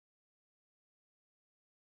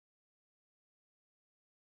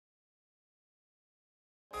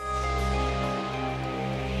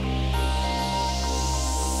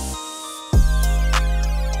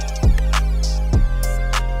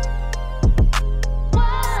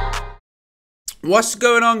What's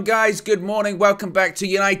going on, guys? Good morning. Welcome back to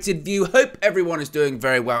United View. Hope everyone is doing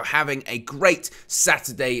very well, having a great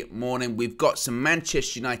Saturday morning. We've got some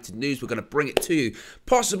Manchester United news. We're going to bring it to you.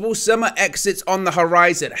 Possible summer exits on the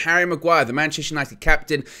horizon. Harry Maguire, the Manchester United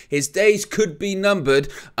captain, his days could be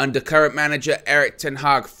numbered under current manager Erik ten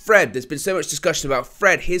Hag. Fred, there's been so much discussion about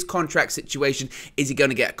Fred, his contract situation. Is he going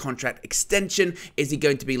to get a contract extension? Is he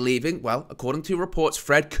going to be leaving? Well, according to reports,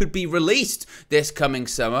 Fred could be released this coming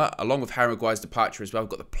summer, along with Harry Maguire's departure as well.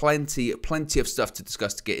 We've got plenty of stuff to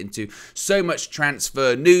discuss, to get into. So much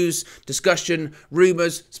transfer news, discussion,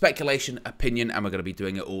 rumours, speculation, opinion, and we're going to be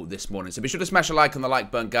doing it all this morning. So be sure to smash a like on the like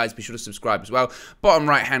button, guys. Be sure to subscribe as well. Bottom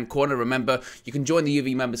right hand corner, remember, you can join the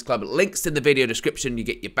UV Members Club. Links in the video description. You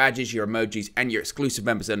get your badges, your emojis, and your exclusive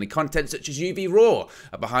members only content, such as UV Raw,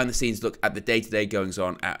 a behind the scenes look at the day-to-day goings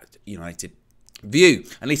on at United View.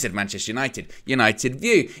 At least at Manchester United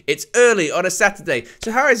View. It's early on a Saturday.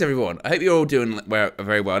 So how is everyone? I hope you're all doing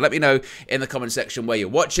very well. Let me know in the comment section where you're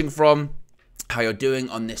watching from, how you're doing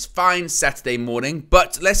on this fine Saturday morning.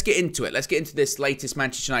 But let's get into it. Let's get into this latest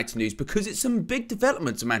Manchester United news, because it's some big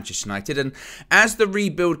developments at Manchester United. And as the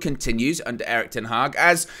rebuild continues under Erik ten Hag,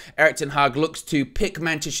 as Erik ten Hag looks to pick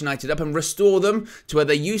Manchester United up and restore them to where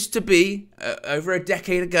they used to be over a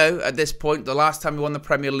decade ago at this point, the last time we won the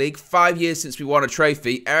Premier League, 5 years since we won a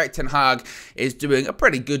trophy, Erik ten Hag is doing a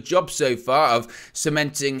pretty good job so far of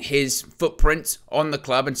cementing his footprint on the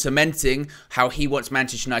club and cementing how he wants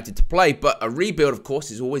Manchester United to play. But a rebuild, of course,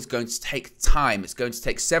 is always going to take time. It's going to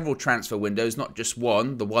take several transfer windows, not just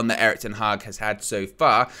one, the one that Erik ten Hag has had so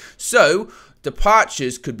far. So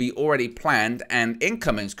departures could be already planned and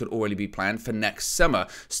incomings could already be planned for next summer.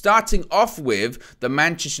 Starting off with the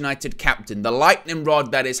Manchester United captain, the lightning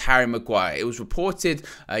rod that is Harry Maguire. It was reported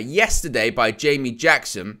yesterday by Jamie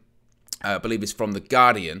Jackson, I believe it's from The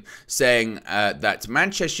Guardian, saying that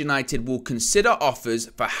Manchester United will consider offers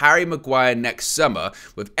for Harry Maguire next summer,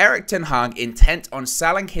 with Erik ten Hag intent on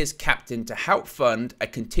selling his captain to help fund a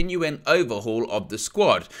continuing overhaul of the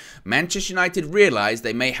squad. Manchester United realise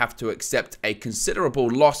they may have to accept a considerable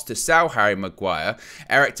loss to sell Harry Maguire.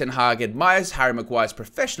 Erik ten Hag admires Harry Maguire's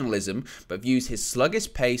professionalism, but views his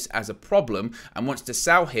sluggish pace as a problem and wants to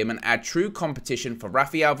sell him and add true competition for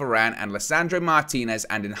Rafael Varane and Lisandro Martinez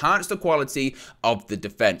and enhance the quality of the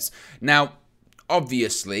defence. Now,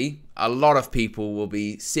 obviously, a lot of people will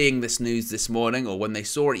be seeing this news this morning, or when they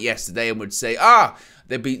saw it yesterday, and would say,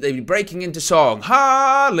 they'd be breaking into song,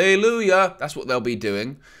 hallelujah. That's what they'll be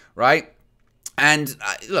doing, right? And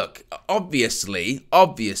look, obviously,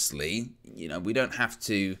 you know, we don't have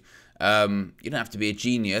to, you don't have to be a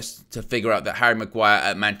genius to figure out that Harry Maguire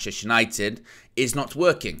at Manchester United is not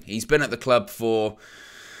working. He's been at the club for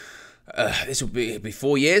this will be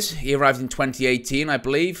 4 years. He arrived in 2018, I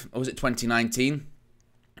believe, or was it 2019?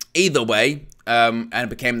 Either way, and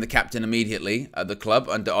became the captain immediately at the club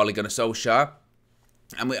under Ole Gunnar Solskjaer.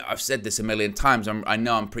 And I've said this a million times. I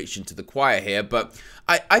know I'm preaching to the choir here, but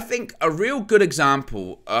I think a real good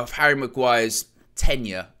example of Harry Maguire's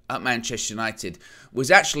tenure at Manchester United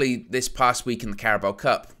was actually this past week in the Carabao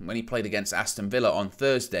Cup when he played against Aston Villa on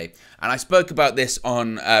Thursday. And I spoke about this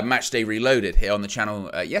on Matchday Reloaded here on the channel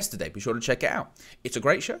yesterday. Be sure to check it out. It's a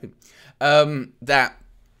great show. That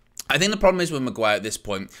I think the problem is with Maguire at this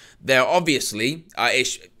point. They're obviously, I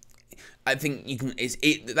think you can.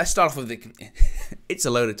 Let's start off with the. It's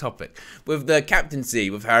a loaded topic with the captaincy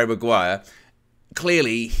with Harry Maguire.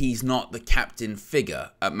 Clearly, he's not the captain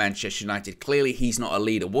figure at Manchester United. Clearly, he's not a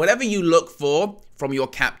leader. Whatever you look for from your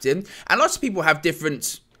captain, and lots of people have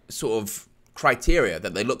different sort of criteria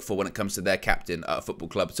that they look for when it comes to their captain at a football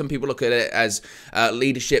club. Some people look at it as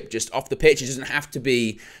leadership just off the pitch. It doesn't have to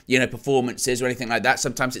be, you know, performances or anything like that.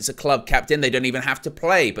 Sometimes it's a club captain. They don't even have to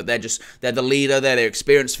play, but they're the leader. They're their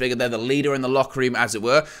experienced figure. They're the leader in the locker room, as it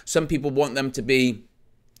were. Some people want them to be,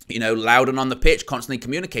 you know, loud and on the pitch, constantly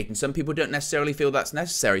communicating. Some people don't necessarily feel that's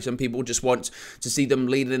necessary. Some people just want to see them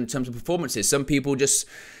lead in terms of performances. Some people just,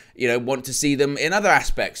 you know, want to see them in other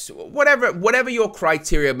aspects. Whatever your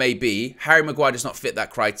criteria may be, Harry Maguire does not fit that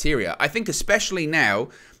criteria. I think especially now,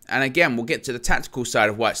 and again, we'll get to the tactical side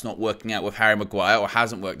of why it's not working out with Harry Maguire, or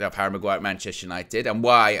hasn't worked out with Harry Maguire at Manchester United, and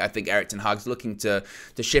why I think Erik ten Hag's looking to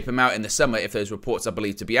ship him out in the summer if those reports are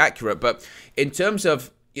believed to be accurate. But in terms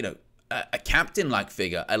of, you know, a captain-like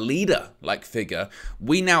figure, a leader-like figure,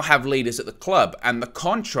 we now have leaders at the club, and the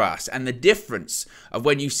contrast and the difference of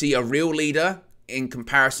when you see a real leader in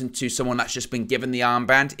comparison to someone that's just been given the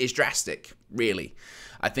armband is drastic, really.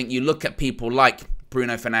 I think you look at people like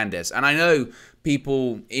Bruno Fernandes, and I know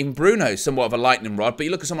people in Bruno somewhat of a lightning rod, but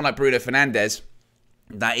you look at someone like Bruno Fernandes,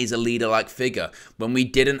 that is a leader-like figure. When we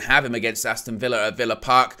didn't have him against Aston Villa at Villa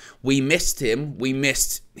Park, we missed him. We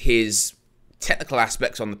missed his technical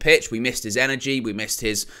aspects on the pitch. We missed his energy. We missed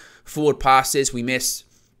his forward passes. We missed,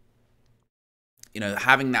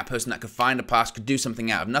 having that person that could find a pass, could do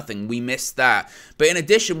something out of nothing. We missed that. But in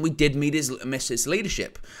addition, we did miss his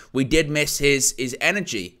leadership. We did miss his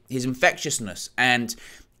energy, his infectiousness. And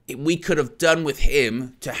we could have done with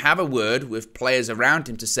him to have a word with players around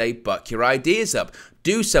him to say, buck your ideas up,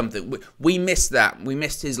 do something. We missed that. We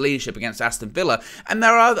missed his leadership against Aston Villa. And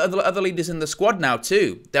there are other leaders in the squad now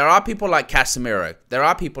too. There are people like Casemiro. There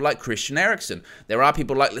are people like Christian Eriksen. There are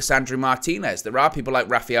people like Lisandro Martinez. There are people like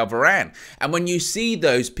Rafael Varane. And when you see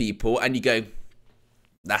those people and you go,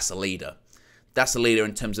 that's a leader. That's a leader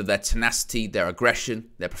in terms of their tenacity, their aggression,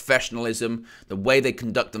 their professionalism, the way they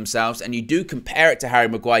conduct themselves. And you do compare it to Harry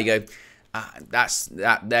Maguire, you go,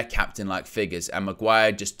 they're captain-like figures. And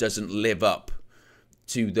Maguire just doesn't live up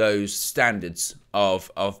to those standards of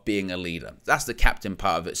being a leader. That's the captain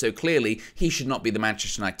part of it. So clearly, he should not be the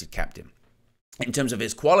Manchester United captain. In terms of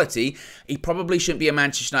his quality, he probably shouldn't be a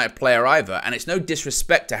Manchester United player either. And it's no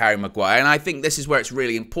disrespect to Harry Maguire. And I think this is where it's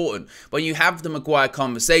really important. When you have the Maguire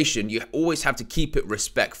conversation, you always have to keep it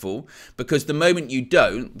respectful. Because the moment you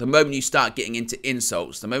don't, the moment you start getting into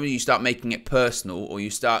insults, the moment you start making it personal, or you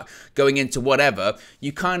start going into whatever,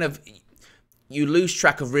 you lose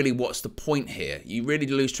track of really what's the point here. You really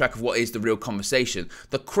lose track of what is the real conversation.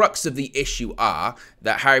 The crux of the issue are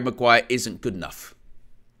that Harry Maguire isn't good enough.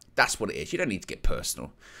 That's what it is. You don't need to get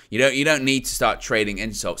personal. You don't need to start trading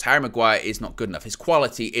insults. Harry Maguire is not good enough. His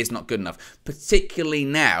quality is not good enough, particularly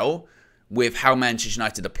now with how Manchester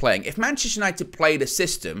United are playing. If Manchester United played a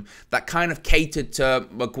system that kind of catered to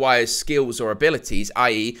Maguire's skills or abilities,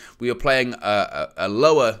 i.e. we were playing a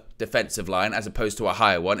lower defensive line as opposed to a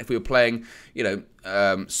higher one, if we were playing,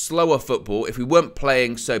 slower football, if we weren't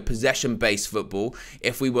playing so possession-based football,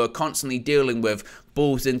 if we were constantly dealing with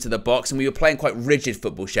balls into the box and we were playing quite rigid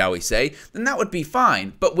football, shall we say, then that would be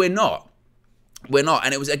fine. But we're not. We're not.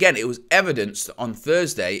 And it was evidenced on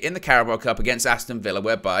Thursday in the Carabao Cup against Aston Villa,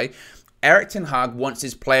 whereby Erik ten Hag wants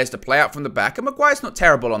his players to play out from the back, and Maguire's not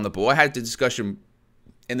terrible on the ball. I had the discussion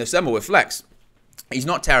in the summer with Flex. He's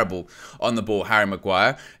not terrible on the ball, Harry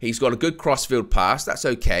Maguire. He's got a good crossfield pass, that's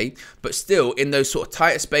okay. But still, in those sort of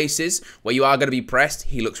tighter spaces where you are going to be pressed,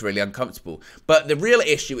 he looks really uncomfortable. But the real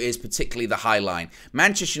issue is particularly the high line.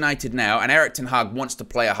 Manchester United now, and Erik ten Hag wants to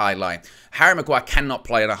play a high line. Harry Maguire cannot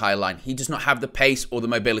play on a high line. He does not have the pace or the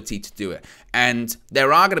mobility to do it. And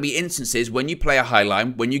there are going to be instances when you play a high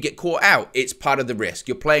line, when you get caught out, it's part of the risk.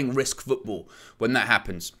 You're playing risk football when that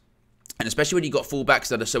happens. And especially when you've got fullbacks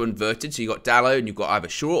that are so inverted, so you've got Dalot and you've got either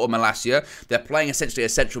Shaw or Malacia, they're playing essentially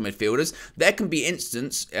as central midfielders. There can be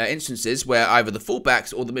instances where either the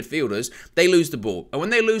fullbacks or the midfielders, they lose the ball. And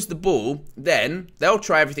when they lose the ball, then they'll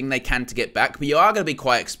try everything they can to get back, but you are going to be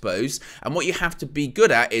quite exposed. And what you have to be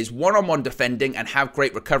good at is one-on-one defending and have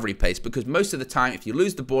great recovery pace, because most of the time, if you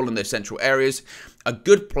lose the ball in those central areas, a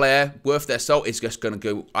good player worth their salt is just going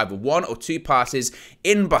to go either one or two passes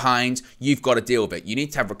in behind. You've got to deal with it. You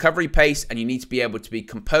need to have recovery pace and you need to be able to be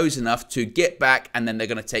composed enough to get back, and then they're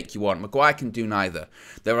going to take you on. Maguire can do neither.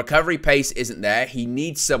 The recovery pace isn't there. He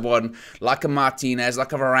needs someone like a Martinez,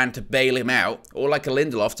 like a Varane to bail him out, or like a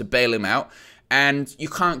Lindelof to bail him out. And you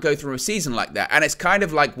can't go through a season like that. And it's kind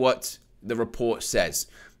of like what the report says,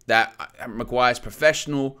 that Maguire's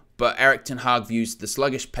professional, but Erik ten Hag views the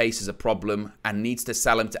sluggish pace as a problem and needs to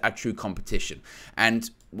sell him to add true competition. And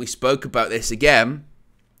we spoke about this again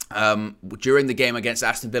during the game against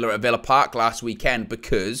Aston Villa at Villa Park last weekend,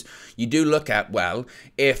 because you do look at, well,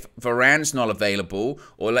 if Varane's not available,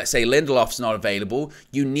 or let's say Lindelof's not available,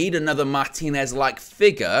 you need another Martinez-like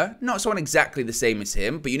figure, not someone exactly the same as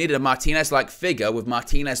him, but you needed a Martinez-like figure with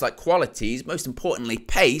Martinez-like qualities, most importantly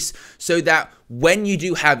pace, so that when you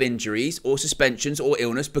do have injuries or suspensions or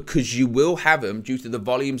illness, because you will have them due to the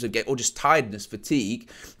volumes of games, or just tiredness, fatigue,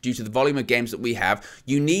 due to the volume of games that we have,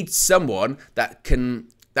 you need someone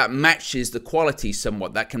that matches the quality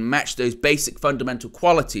somewhat, that can match those basic fundamental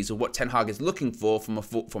qualities of what Ten Hag is looking for from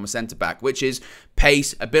a centre-back, which is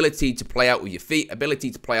pace, ability to play out with your feet, ability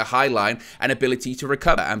to play a high line, and ability to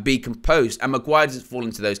recover and be composed. And Maguire doesn't fall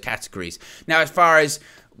into those categories. Now, as far as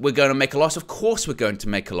we're going to make a loss, of course we're going to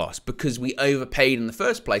make a loss, because we overpaid in the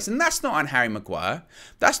first place. And that's not on Harry Maguire.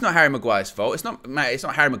 That's not Harry Maguire's fault. It's not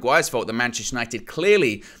Harry Maguire's fault that Manchester United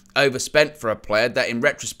clearly overspent for a player that in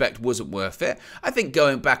retrospect wasn't worth it. I think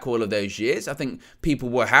going back all of those years, I think people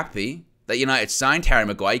were happy that United signed Harry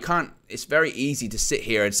Maguire. You can't. It's very easy to sit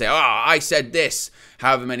here and say, "Oh, I said this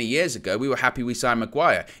however many years ago. We were happy we signed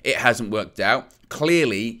Maguire. It hasn't worked out.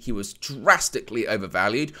 Clearly, he was drastically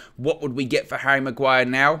overvalued. What would we get for Harry Maguire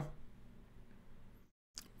now?"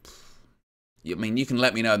 I mean, you can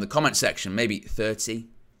let me know in the comment section. Maybe 30,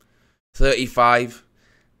 35.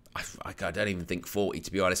 I don't even think 40,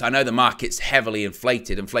 to be honest. I know the market's heavily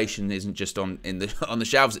inflated. Inflation isn't just on the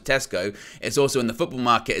shelves at Tesco. It's also in the football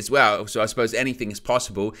market as well. So I suppose anything is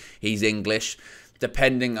possible. He's English,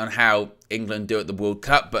 depending on how England do at the World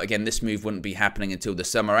Cup. But again, this move wouldn't be happening until the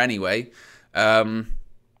summer anyway. I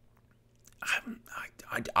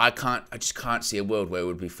just can't see a world where it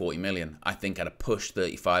would be 40 million. I think at a push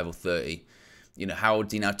 35 or 30. You know, how old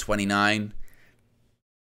is he now? 29.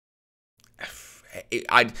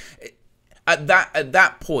 At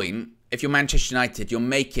that point, if you're Manchester United, you're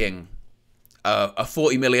making a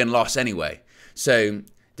 40 million loss anyway. So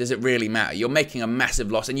does it really matter? You're making a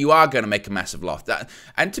massive loss, and you are going to make a massive loss.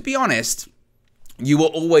 And to be honest, you were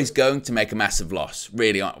always going to make a massive loss,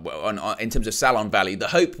 really, in terms of salon value. The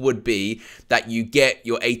hope would be that you get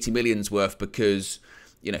your 80 million's worth because,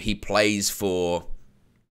 you know, he plays for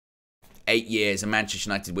 8 years and Manchester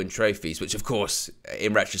United win trophies, which of course,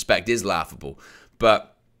 in retrospect, is laughable.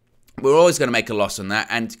 But we're always going to make a loss on that.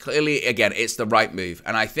 And clearly, again, it's the right move.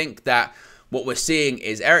 And I think that what we're seeing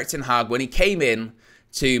is Erik ten Hag, when he came in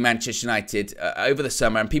to Manchester United over the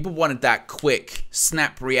summer, and people wanted that quick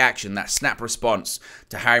snap reaction, that snap response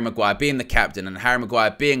to Harry Maguire being the captain and Harry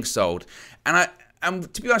Maguire being sold. And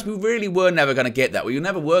to be honest, we really were never going to get that. We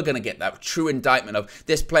never were going to get that true indictment of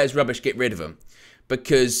this player's rubbish, get rid of him.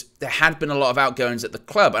 Because there had been a lot of outgoings at the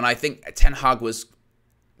club. And I think Ten Hag was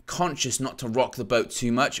conscious not to rock the boat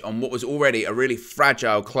too much on what was already a really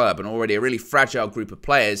fragile club and already a really fragile group of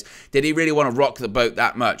players. Did he really want to rock the boat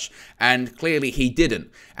that much? And clearly he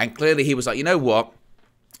didn't. And clearly he was like, you know what?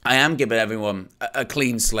 I am giving everyone a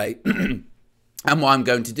clean slate. And what I'm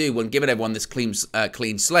going to do when giving everyone this clean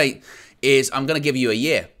slate is I'm going to give you a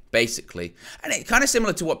year, basically. And it's kind of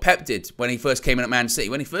similar to what Pep did when he first came in at Man City.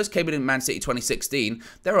 When he first came in at Man City 2016,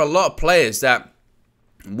 there were a lot of players that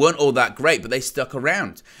weren't all that great, but they stuck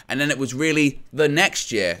around. And then it was really the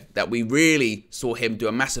next year that we really saw him do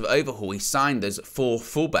a massive overhaul. He signed those 4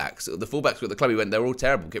 fullbacks. The fullbacks with the club, he went, they're all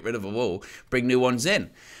terrible. Get rid of them all. Bring new ones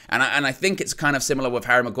in. And I think it's kind of similar with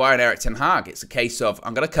Harry Maguire and Erik ten Hag. It's a case of,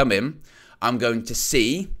 I'm going to come in. I'm going to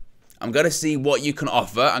see what you can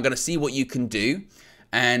offer. I'm going to see what you can do.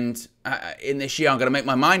 And in this year, I'm going to make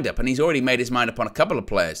my mind up. And he's already made his mind up on a couple of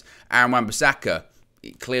players. Aaron Wan-Bissaka,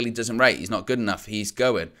 he clearly doesn't rate. He's not good enough. He's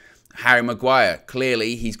going. Harry Maguire,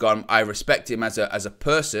 clearly he's gone. I respect him as a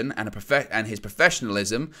person and his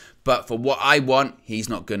professionalism, but for what I want, he's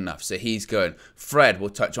not good enough. So he's going. Fred, we'll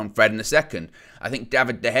touch on Fred in a second. I think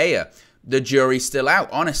David De Gea, the jury's still out.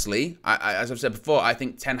 Honestly, as I've said before, I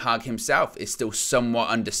think Ten Hag himself is still somewhat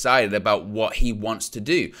undecided about what he wants to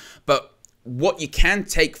do. But what you can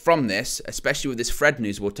take from this, especially with this Fred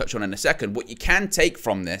news we'll touch on in a second, what you can take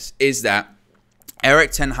from this is that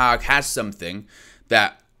Erik ten Hag has something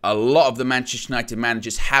that a lot of the Manchester United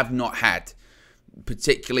managers have not had,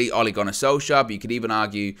 particularly Ole Gunnar Solskjaer, but you could even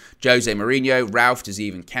argue Jose Mourinho, Ralph, does he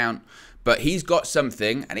even count? But he's got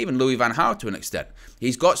something, and even Louis van Gaal to an extent,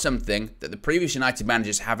 he's got something that the previous United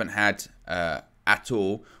managers haven't had at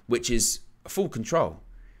all, which is full control.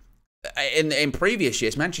 In previous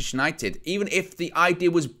years, Manchester United, even if the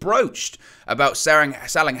idea was broached about selling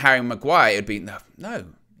Harry Maguire, it'd be, no.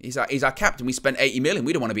 He's our captain. We spent 80 million.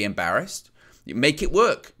 We don't want to be embarrassed. Make it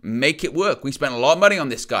work. Make it work. We spent a lot of money on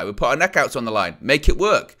this guy. We put our neckouts on the line. Make it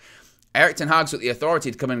work. Erik ten Hag's got the authority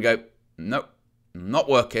to come in and go, nope, not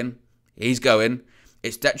working. He's going.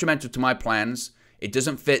 It's detrimental to my plans. It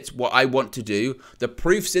doesn't fit what I want to do. The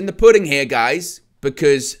proof's in the pudding here, guys,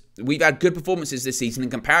 because we've had good performances this season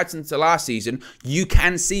in comparison to last season. You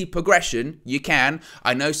can see progression. You can.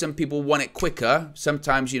 I know some people want it quicker.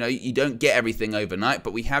 Sometimes, you don't get everything overnight,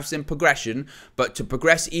 but we have seen progression. But to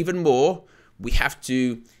progress even more, we have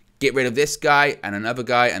to get rid of this guy and another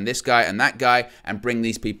guy and this guy and that guy and bring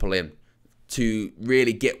these people in to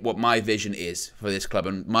really get what my vision is for this club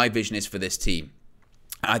and my vision is for this team.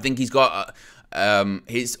 I think he's got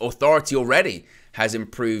his authority already has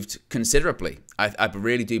improved considerably. I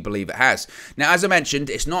really do believe it has. Now, as I mentioned,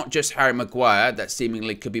 it's not just Harry Maguire that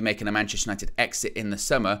seemingly could be making a Manchester United exit in the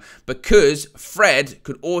summer, because Fred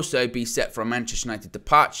could also be set for a Manchester United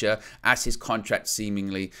departure as his contract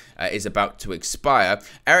seemingly is about to expire.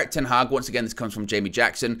 Erik ten Hag, once again, this comes from Jamie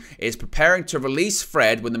Jackson, is preparing to release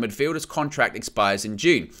Fred when the midfielder's contract expires in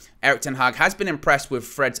June. Erik ten Hag has been impressed with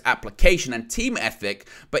Fred's application and team ethic,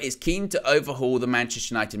 but is keen to overhaul the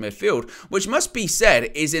Manchester United midfield, which must be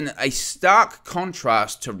said is in a stark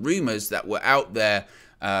contrast to rumours that were out there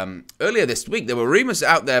earlier this week. There were rumours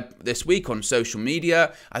out there this week on social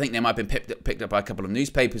media. I think they might have been picked up by a couple of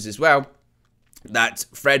newspapers as well, that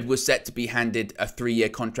Fred was set to be handed a 3-year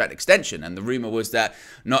contract extension. And the rumour was that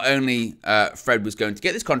not only Fred was going to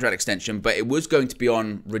get this contract extension, but it was going to be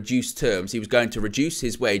on reduced terms. He was going to reduce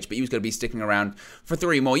his wage, but he was going to be sticking around for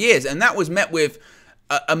 3 more years. And that was met with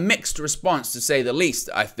a mixed response, to say the least,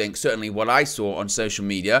 I think. Certainly what I saw on social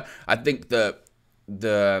media. I think the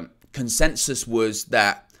consensus was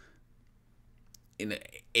that,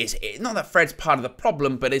 it's not that Fred's part of the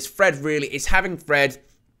problem, but is having Fred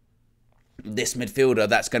this midfielder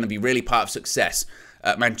that's going to be really part of success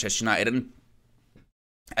at Manchester United. And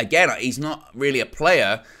again, he's not really a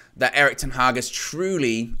player that Erik ten Hag has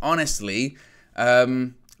truly, honestly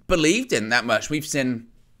believed in that much. We've seen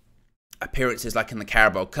appearances like in the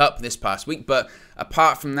Carabao Cup this past week, but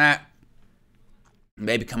apart from that,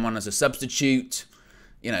 maybe come on as a substitute.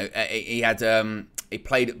 You know, he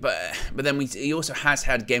played, but then he also has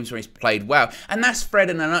had games where he's played well, and that's Fred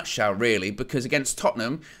in a nutshell, really. Because against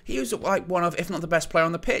Tottenham, he was like one of, if not the best player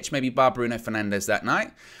on the pitch, maybe bar Bruno Fernandes that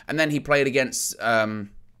night. And then he played against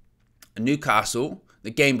Newcastle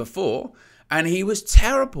the game before, and he was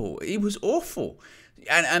terrible. He was awful.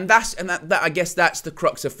 And that I guess that's the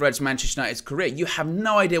crux of Fred's Manchester United's career. You have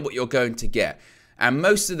no idea what you're going to get. And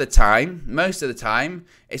most of the time,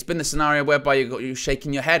 it's been the scenario whereby you're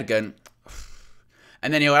shaking your head going,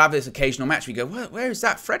 and then you'll have this occasional match where you go, where has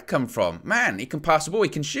that Fred come from? Man, he can pass the ball, he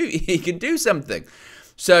can shoot, he can do something.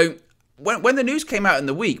 So when the news came out in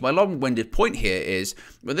the week, my long-winded point here is,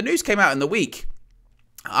 when the news came out in the week,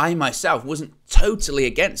 I myself wasn't totally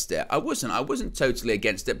against it. I wasn't totally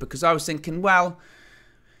against it, because I was thinking, well,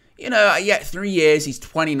 you know, yet 3 years, he's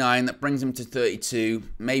 29, that brings him to 32.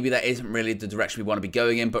 Maybe that isn't really the direction we want to be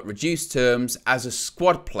going in, but reduced terms as a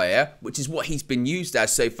squad player, which is what he's been used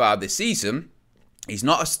as so far this season. He's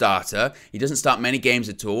not a starter. He doesn't start many games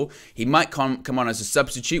at all. He might come on as a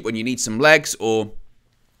substitute when you need some legs, or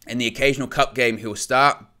in the occasional cup game he'll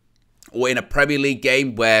start, or in a Premier League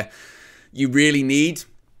game where you really need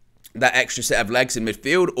that extra set of legs in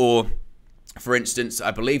midfield. Or, for instance,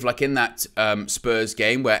 I believe like in that Spurs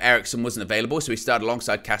game where Eriksen wasn't available, so he started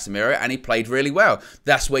alongside Casemiro and he played really well.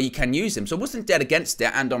 That's where you can use him. So I wasn't dead against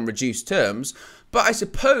it, and on reduced terms. But I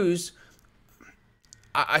suppose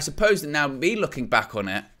that now, me looking back on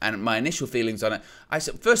it and my initial feelings on it,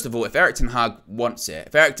 first of all, if Erik ten Hag wants it,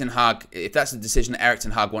 if that's the decision that Erik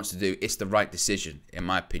ten Hag wants to do, it's the right decision, in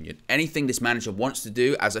my opinion. Anything this manager wants to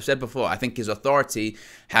do, as I've said before, I think his authority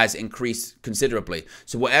has increased considerably.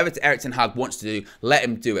 So whatever Erik ten Hag wants to do, let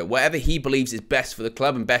him do it. Whatever he believes is best for the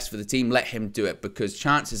club and best for the team, let him do it, because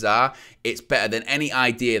chances are it's better than any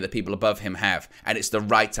idea that people above him have, and it's the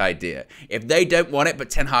right idea. If they don't want it, but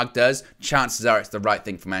Ten Hag does, chances are it's the right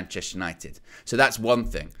thing for Manchester United. So that's one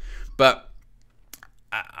thing. But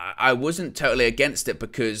I wasn't totally against it,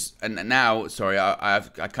 because, and now, sorry, I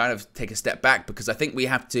kind of take a step back, because I think we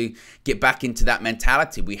have to get back into that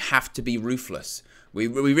mentality. We have to be ruthless. We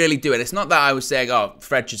really do. And it's not that I was saying, oh,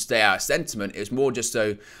 Fred should stay out of sentiment. It was more just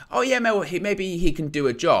so, oh yeah, maybe he can do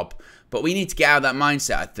a job. But we need to get out of that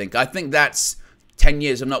mindset, I think. I think that's 10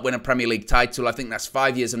 years of not winning a Premier League title. I think that's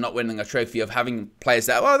 5 years of not winning a trophy, of having players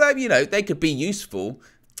that, well, they, you know, they could be useful.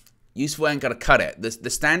 Useful ain't going to cut it. The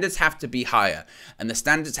standards have to be higher, and the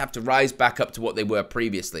standards have to rise back up to what they were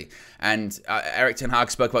previously. And Erik ten Hag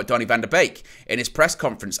spoke about Donny van der Beek in his press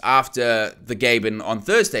conference after the game on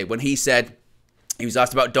Thursday, when he said, he was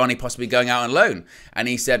asked about Donny possibly going out on loan, and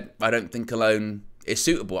he said, I don't think a loan is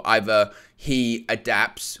suitable. Either he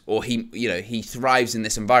adapts, or he thrives in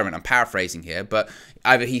this environment. I'm paraphrasing here, but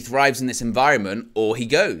either he thrives in this environment or he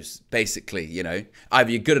goes, basically. You know, either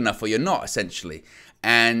you're good enough or you're not, essentially.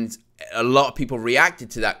 And a lot of people reacted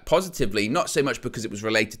to that positively, not so much because it was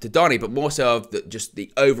related to Donny, but more so of just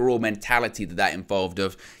the overall mentality that involved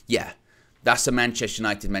of, yeah, that's a Manchester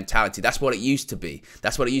United mentality. That's what it used to be.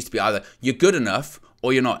 That's what it used to be. Either you're good enough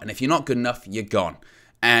or you're not. And if you're not good enough, you're gone.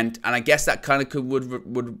 And I guess that kind of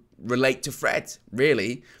would relate to Fred,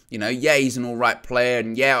 really. You know, yeah, he's an all right player,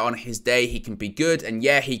 and yeah, on his day he can be good, and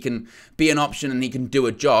yeah, he can be an option and he can do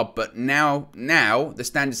a job. But now the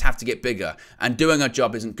standards have to get bigger, and doing a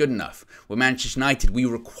job isn't good enough. With Manchester United, we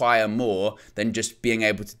require more than just being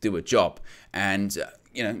able to do a job. And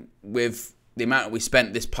you know, with the amount we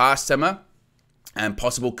spent this past summer, and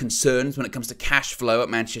possible concerns when it comes to cash flow at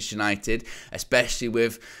Manchester United, especially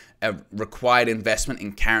with a required investment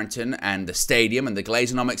in Carrington and the stadium and the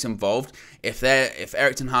Glazonomics involved. If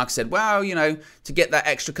Erik ten Hag said, well, you know, to get that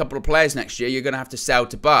extra couple of players next year, you're going to have to sell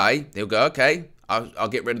to buy, they'll go, okay, I'll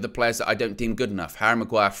get rid of the players that I don't deem good enough. Harry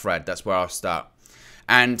Maguire, Fred, that's where I'll start.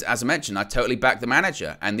 And as I mentioned, I totally back the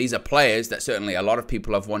manager. And these are players that certainly a lot of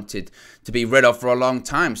people have wanted to be rid of for a long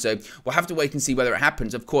time. So we'll have to wait and see whether it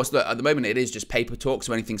happens. Of course, look, at the moment, it is just paper talk,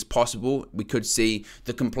 so anything's possible. We could see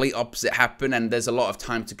the complete opposite happen, and there's a lot of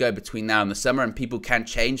time to go between now and the summer, and people can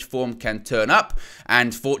change, form can turn up,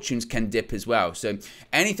 and fortunes can dip as well. So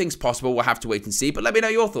anything's possible. We'll have to wait and see. But let me know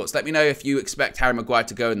your thoughts. Let me know if you expect Harry Maguire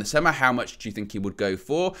to go in the summer. How much do you think he would go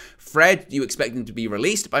for? Fred, do you expect him to be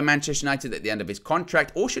released by Manchester United at the end of his contract?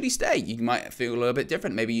 Or should he stay? You might feel a little bit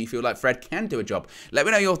different. Maybe you feel like Fred can do a job. Let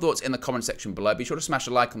me know your thoughts in the comment section below. Be sure to smash a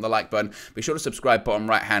like on the like button. Be sure to subscribe bottom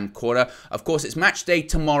right hand corner. Of course, it's match day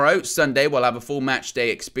tomorrow, Sunday. We'll have a full match day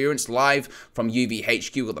experience live from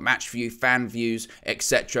UVHQ. We've got the match view, fan views,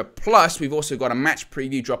 etc. Plus, we've also got a match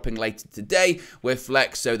preview dropping later today with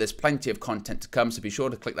Flex. So there's plenty of content to come. So be sure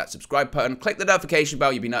to click that subscribe button. Click the notification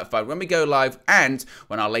bell. You'll be notified when we go live and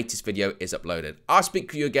when our latest video is uploaded. I'll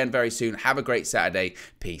speak to you again very soon. Have a great Saturday.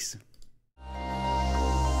 Peace.